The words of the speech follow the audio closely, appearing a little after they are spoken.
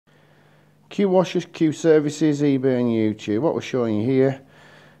Qwashers, Q services, eBay and YouTube. What we're showing you here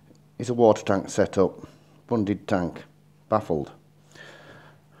is a water tank setup. Bonded tank. Baffled.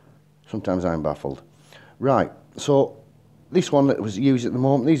 Sometimes I'm baffled. Right, so this one that was used at the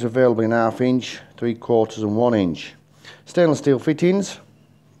moment, these are available in 1/2 inch, 3/4 and 1 inch. Stainless steel fittings.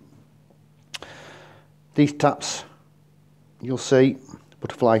 These taps, you'll see,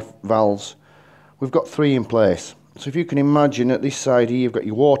 butterfly valves. We've got 3 in place. So if you can imagine at this side here you've got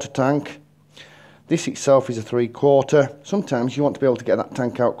your water tank. This itself is a 3/4. Sometimes you want to be able to get that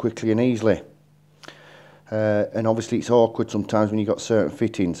tank out quickly and easily. And obviously it's awkward sometimes when you've got certain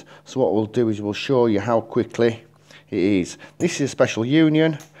fittings. So what we'll do is we'll show you how quickly it is. This is a special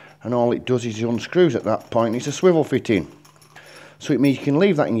union, and all it does is it unscrews at that point. It's a swivel fitting. So it means you can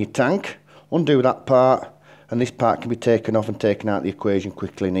leave that in your tank, undo that part, and this part can be taken off and taken out of the equation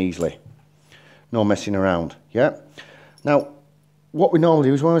quickly and easily. No messing around, yeah? Now, what we normally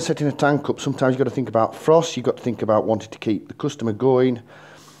do is when we're setting a tank up, sometimes you've got to think about frost, you've got to think about wanting to keep the customer going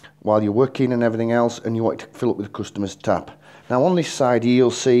while you're working and everything else, and you want it to fill up with the customer's tap. Now on this side here,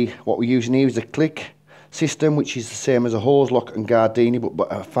 you'll see what we're using here is a click system, which is the same as a hose lock and Gardini, but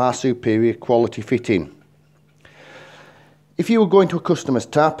a far superior quality fitting. If you were going to a customer's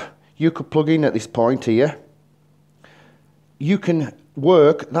tap, you could plug in at this point here. You can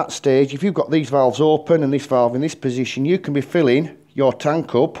work that stage. If you've got these valves open and this valve in this position, you can be filling your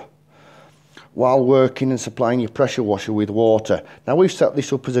tank up while working and supplying your pressure washer with water. Now we've set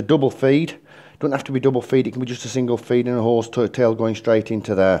this up as a double feed. Don't have to be double feed, it can be just a single feed and a hose tail going straight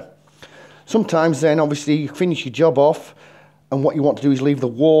into there. Sometimes then obviously you finish your job off, and what you want to do is leave the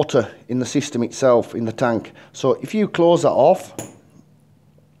water in the system itself, in the tank. So if you close that off,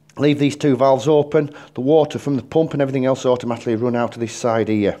 leave these 2 valves open, the water from the pump and everything else automatically run out to this side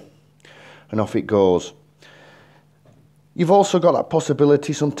here, and off it goes. You've also got that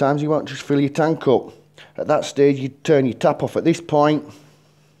possibility sometimes you won't just fill your tank up. At that stage you turn your tap off at this point,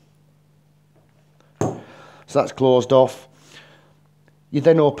 so that's closed off. You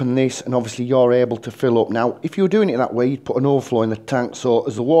then open this and obviously you're able to fill up. Now if you were doing it that way, you'd put an overflow in the tank, so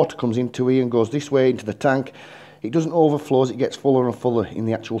as the water comes into here and goes this way into the tank, it doesn't overflow as it gets fuller and fuller in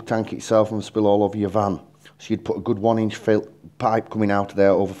the actual tank itself and spill all over your van. So you'd put a good 1 inch pipe coming out of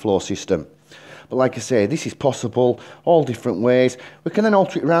their overflow system. But like I say, this is possible, all different ways. We can then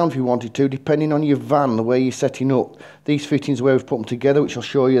alter it around if you wanted to, depending on your van, the way you're setting up. These fittings, the way we've put them together, which I'll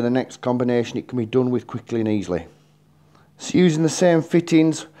show you the next combination, it can be done with quickly and easily. So using the same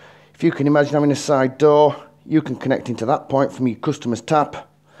fittings, if you can imagine having a side door, you can connect into that point from your customer's tap,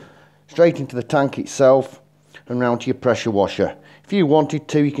 straight into the tank itself, and round to your pressure washer. If you wanted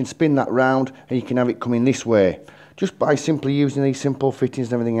to, you can spin that round and you can have it coming this way, just by simply using these simple fittings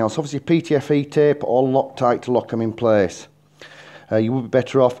and everything else. Obviously PTFE tape or Loctite to lock them in place. You would be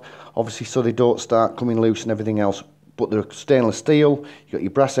better off obviously so they don't start coming loose and everything else, but they're stainless steel. You've got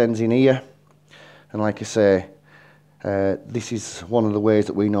your brass ends in here, and like I say, this is one of the ways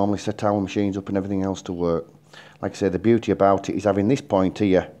that we normally set our machines up and everything else to work. Like I say, the beauty about it is having this point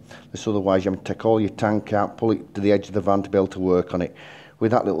here, so otherwise you have to take all your tank out, pull it to the edge of the van to be able to work on it.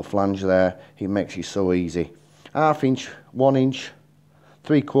 With that little flange there, it makes it so easy. 1/2 inch, 1 inch,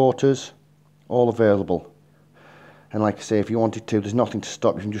 3/4, all available. And like I say, if you wanted to, there's nothing to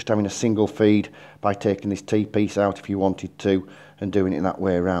stop you from just having a single feed by taking this T-piece out if you wanted to and doing it that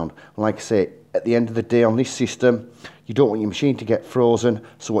way around. And like I say, at the end of the day on this system, you don't want your machine to get frozen,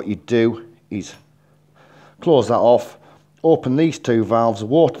 so what you do is close that off, open these 2 valves, the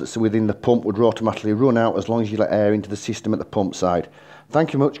water that's within the pump would automatically run out as long as you let air into the system at the pump side.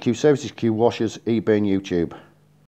 Thank you much, Q Services, Qwashers, eBay and YouTube.